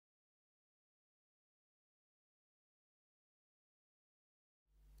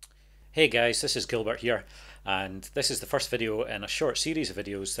Hey guys, this is Gilbert here, and this is the first video in a short series of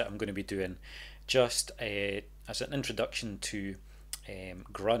videos that I'm going to be doing just as an introduction to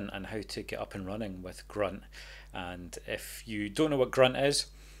Grunt and how to get up and running with Grunt. And if you don't know what Grunt is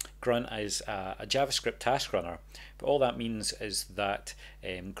a JavaScript task runner, but all that means is that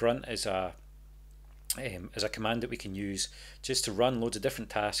Grunt is a command that we can use just to run loads of different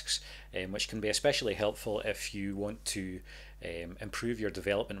tasks, which can be especially helpful if you want to improve your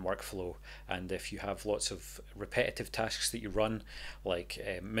development workflow, and if you have lots of repetitive tasks that you run, like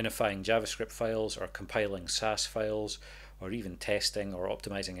minifying JavaScript files or compiling SAS files, or even testing or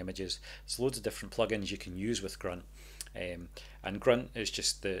optimizing images. There's loads of different plugins you can use with Grunt. And Grunt is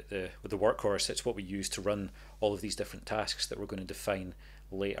just the workhorse. It's what we use to run all of these different tasks that we're going to define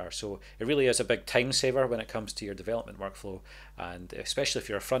later. So it really is a big time saver when it comes to your development workflow, and especially if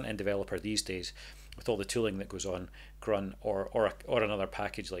you're a front-end developer these days, with all the tooling that goes on, Grunt or another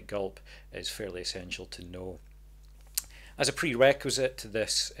package like Gulp is fairly essential to know. As a prerequisite to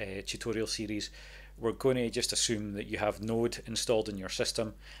this tutorial series, we're going to just assume that you have Node installed in your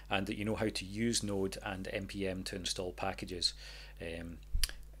system and that you know how to use Node and npm to install packages.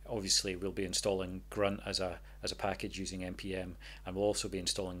 Obviously, we'll be installing Grunt as a package using npm, and we'll also be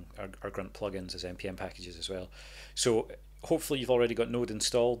installing our Grunt plugins as npm packages as well. So hopefully you've already got Node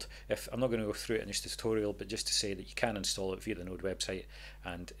installed. If I'm not going to go through it in this tutorial, but just to say that you can install it via the Node website,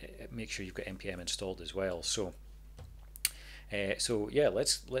 and make sure you've got npm installed as well. So yeah,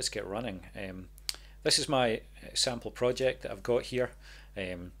 let's get running. This is my sample project that I've got here.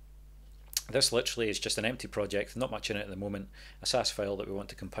 This literally is just an empty project, not much in it at the moment, a SAS file that we want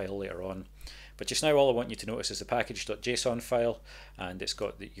to compile later on. But just now all I want you to notice is the package.json file, and it's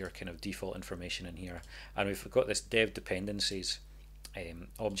got your kind of default information in here. And we've got this dev dependencies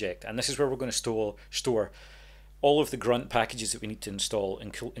object, and this is where we're going to store all of the Grunt packages that we need to install,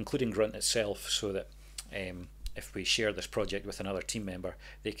 including Grunt itself, so that if we share this project with another team member,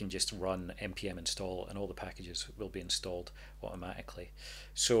 they can just run npm install and all the packages will be installed automatically.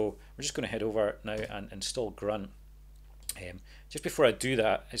 So we're just going to head over now and install Grunt. Just before I do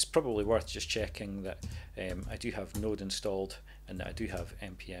that, it's probably worth just checking that I do have Node installed and that I do have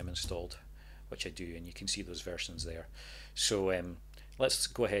npm installed, which I do, and you can see those versions there. So let's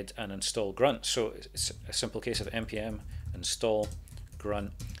go ahead and install Grunt. So it's a simple case of npm install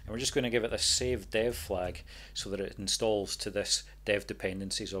Grunt, and we're just going to give it this save dev flag so that it installs to this dev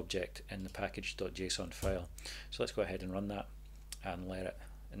dependencies object in the package.json file. So let's go ahead and run that and let it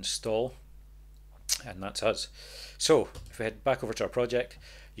install, and that's us. So if we head back over to our project,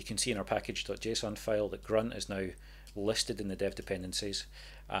 you can see in our package.json file that Grunt is now listed in the dev dependencies,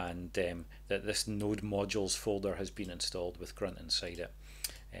 and that this node modules folder has been installed with Grunt inside it.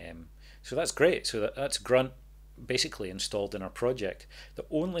 So that's great. So that's Grunt basically installed in our project. The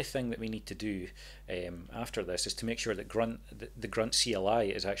only thing that we need to do after this is to make sure that the Grunt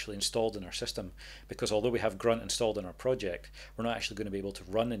CLI is actually installed in our system, because although we have Grunt installed in our project, we're not actually going to be able to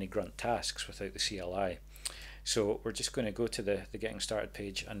run any Grunt tasks without the CLI. So we're just going to go to the getting started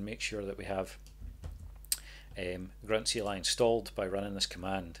page and make sure that we have Grunt CLI installed by running this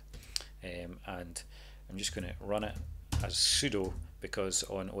command, and I'm just going to run it as sudo, because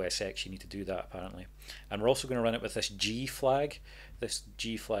on OS X you need to do that apparently. And we're also going to run it with this G flag. This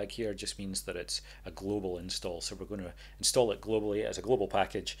G flag here just means that it's a global install, so we're going to install it globally as a global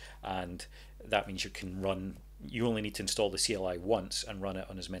package, and that means you only need to install the CLI once and run it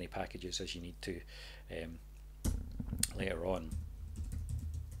on as many packages as you need to later on.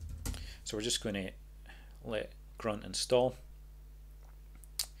 So we're just going to let Grunt install,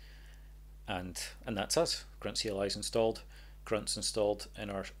 and that's us. Grunt CLI is installed. Grunt's installed in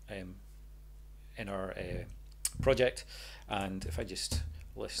our project, and if I just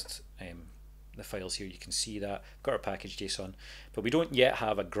list the files here, you can see that we've got our package JSON, but we don't yet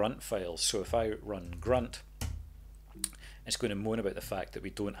have a Grunt file. So if I run Grunt, it's going to moan about the fact that we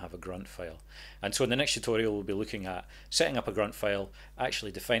don't have a Grunt file. And so in the next tutorial we'll be looking at setting up a Grunt file,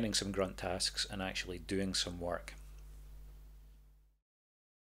 actually defining some Grunt tasks, and actually doing some work.